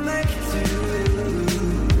we'll make it through,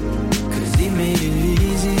 'cause he made it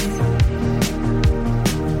easy.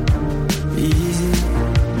 Easy.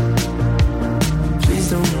 Please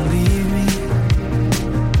don't leave me.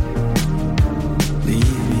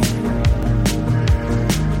 Leave me.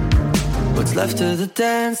 What's left to the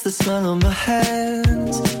dance, the smell on my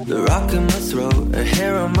hands, the rock in my throat, a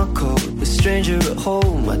hair on my coat, a stranger at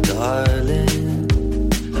home, my darling.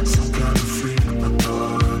 Some kind of freak, my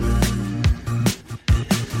darling.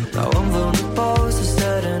 Now I'm vulnerable, so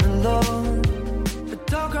sad and alone. But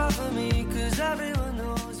don't cry for me, cause everyone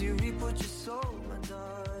knows you reap what you sow, my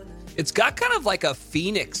darling. It's got kind of like a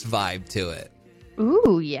Phoenix vibe to it,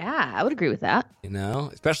 Ooh, yeah, I would agree with that. you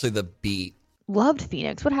know? Especially the beat. Loved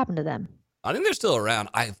Phoenix. What happened to them? I think they're still around.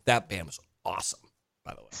 That band was awesome,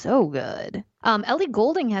 by the way. So good. Ellie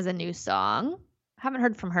Goulding has a new song. Haven't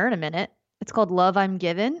heard from her in a minute. It's called Love I'm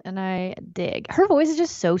Given, and I dig. Her voice is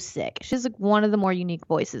just so sick. She's like one of the more unique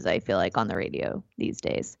voices, I feel like, on the radio these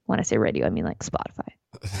days. When I say radio, I mean like Spotify.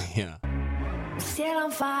 Yeah. Still on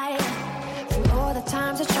fire from all the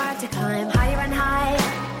times I tried to climb higher and higher,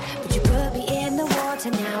 but you put me in the water.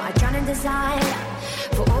 Now I drown in desire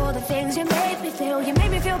for all the things you made me feel. You made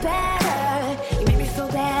me feel better. You made me feel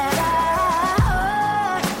better.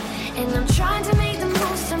 And I'm trying to make the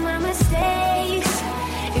most of my mistakes.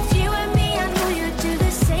 If you and me, I know you'd do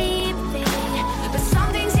the same thing. But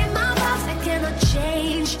some things in my life I cannot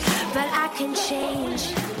change, but I can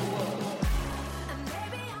change.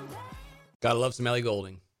 Gotta love some Ellie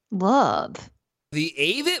Goulding. Love. The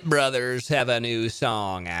Avett Brothers have a new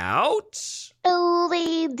song out. Oh,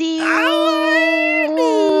 they do.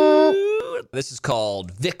 This is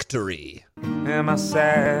called Victory. Am I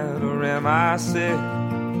sad or am I sick?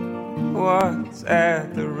 What's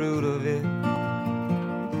at the root of it?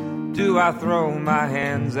 Do I throw my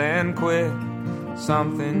hands and quit?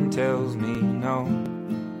 Something tells me no.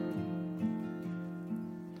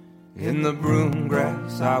 In the broom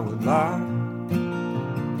grass I would lie,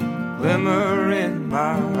 glimmer in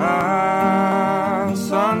my eyes.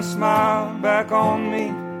 Sun smile back on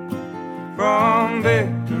me. From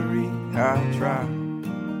victory I try.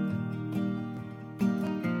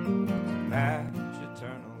 Match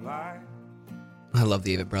eternal light. I love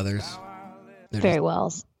the Avett Brothers. Very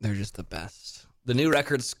well. They're just the best. The new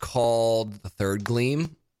record's called The Third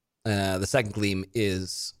Gleam. The Second Gleam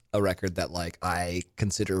is a record that like I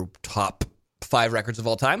consider top 5 records of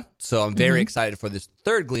all time. So I'm very excited for this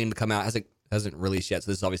Third Gleam to come out. Hasn't released yet,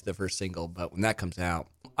 so this is obviously the first single, but when that comes out.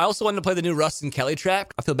 I also wanted to play the new Rustin Kelly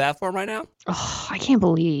track. I feel bad for him right now. Oh, I can't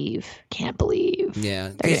believe. Yeah.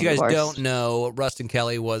 In case you guys don't know, Rustin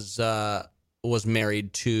Kelly was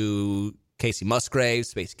married to Casey Musgraves,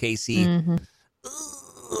 Space Casey. And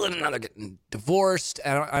now they're getting divorced.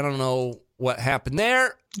 I don't know what happened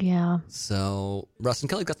there. Yeah. So Rustin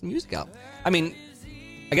Kelly got some music out. I mean,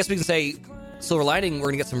 I guess we can say silver lining, we're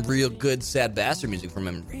going to get some real good Sad Bastard music from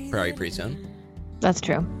him pretty soon. That's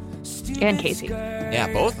true. And Casey.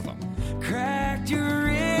 Yeah, both of them. Cracked your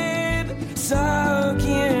rib,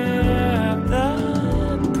 soaking up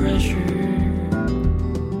the pressure.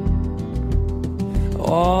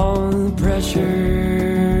 All the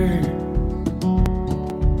pressure.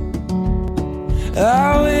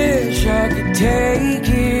 I wish I could take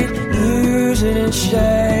it, use it and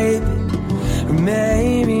shape it. Or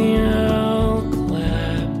maybe I'll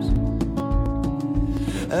collapse.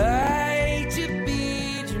 I hate to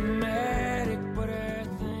be dramatic, but I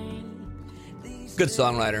think Good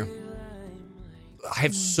songwriter. I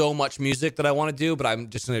have so much music that I want to do, but I'm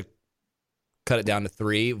just going to cut it down to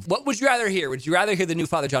 3. What would you rather hear? Would you rather hear the new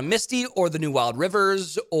Father John Misty or the new Wild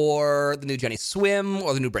Rivers or the new Jenny Swim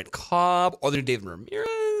or the new Brent Cobb or the new David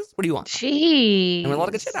Ramirez? What do you want? Jeez. I mean, a lot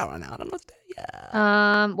of good shit out right now. I don't know what to tell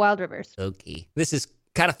you. Wild Rivers. Okay. This is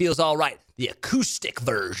kind of feels all right. The acoustic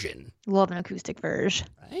version. Love an acoustic version.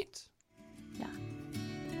 Right? Yeah.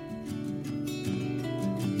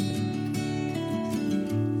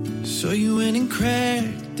 So you went and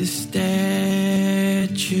cracked the statue.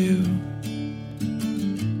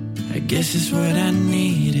 I guess it's what I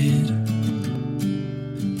needed.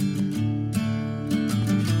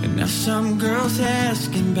 And now some girls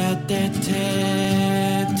asking about that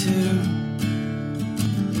tattoo.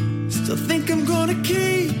 Still think I'm gonna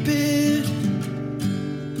keep it.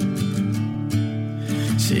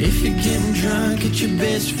 So if you're getting drunk at your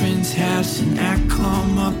best friend's house and I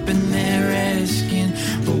come up and they're asking,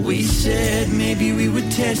 but we said maybe we would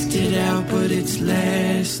test it out, but it's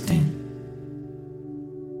lasting.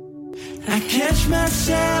 I catch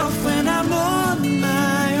myself when I'm on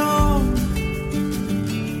my own.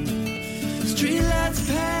 Streetlights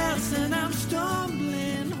pass and I'm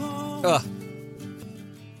stumbling home. Ugh.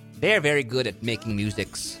 They're very good at making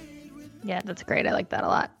musics. Yeah, that's great. I like that a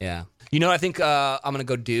lot. Yeah. You know what I think I'm going to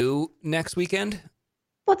go do next weekend?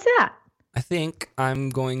 What's that? I think I'm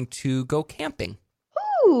going to go camping.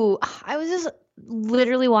 Ooh, I was just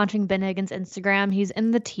literally watching Ben Higgins' Instagram. He's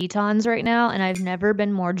in the Tetons right now, and I've never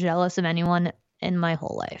been more jealous of anyone in my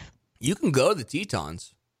whole life. You can go to the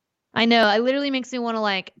Tetons. I know. It literally makes me want to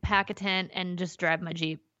like pack a tent and just drive my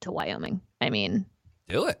Jeep to Wyoming. I mean,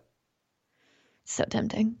 do it. So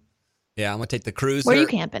tempting. Yeah, I'm gonna take the cruiser. Where are you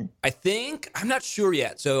camping? I'm not sure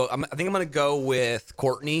yet. So I think I'm gonna go with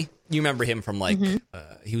Courtney. You remember him from like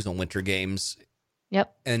he was on Winter Games.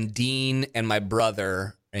 Yep. And Dean and my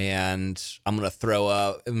brother, and I'm gonna throw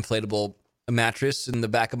a inflatable mattress in the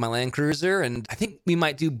back of my Land Cruiser, and I think we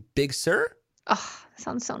might do Big Sur. Oh,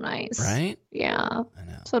 sounds so nice. Right? Yeah. I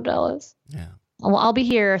know. So jealous. Yeah. Well, I'll be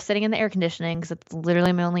here sitting in the air conditioning because it's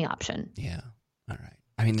literally my only option. Yeah. All right.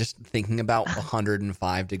 I mean, just thinking about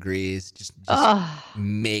 105 degrees just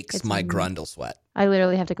makes my grundle sweat. I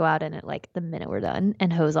literally have to go out in it like the minute we're done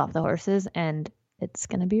and hose off the horses, and it's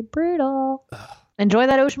going to be brutal. Enjoy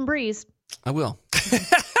that ocean breeze. I will.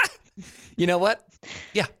 You know what?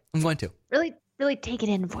 Yeah, I'm going to. Really, really take it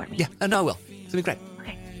in for me. Yeah, no, I will. It's going to be great.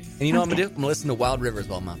 Okay. And you know what I'm going to do? I'm going to listen to Wild Rivers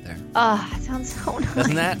while I'm out there. That sounds so nice.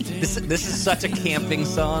 Doesn't that? This is such a camping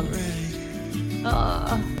song.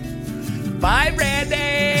 Bye, Brandy.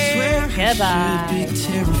 Goodbye.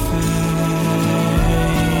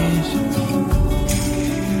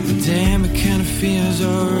 Damn, it kind of feels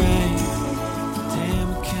alright. Damn,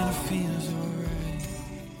 it kind of feels alright.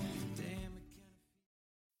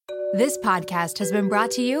 This podcast has been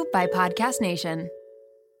brought to you by Podcast Nation.